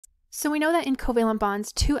So we know that in covalent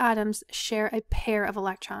bonds, two atoms share a pair of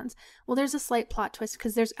electrons. Well, there's a slight plot twist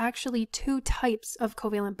because there's actually two types of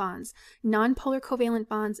covalent bonds, nonpolar covalent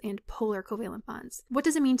bonds and polar covalent bonds. What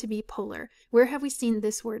does it mean to be polar? Where have we seen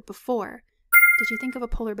this word before? Did you think of a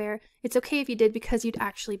polar bear? It's okay if you did because you'd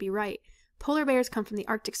actually be right. Polar bears come from the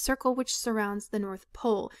Arctic Circle, which surrounds the North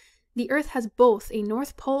Pole. The Earth has both a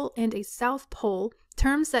North Pole and a South Pole,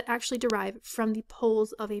 terms that actually derive from the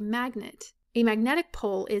poles of a magnet. A magnetic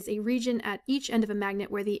pole is a region at each end of a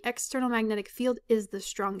magnet where the external magnetic field is the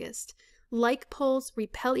strongest. Like poles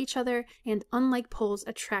repel each other, and unlike poles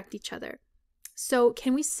attract each other. So,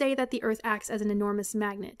 can we say that the Earth acts as an enormous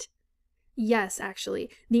magnet? Yes, actually.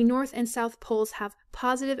 The North and South poles have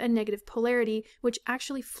positive and negative polarity, which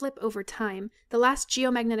actually flip over time. The last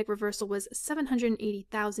geomagnetic reversal was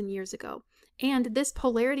 780,000 years ago. And this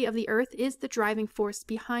polarity of the Earth is the driving force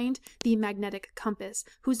behind the magnetic compass,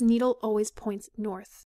 whose needle always points north.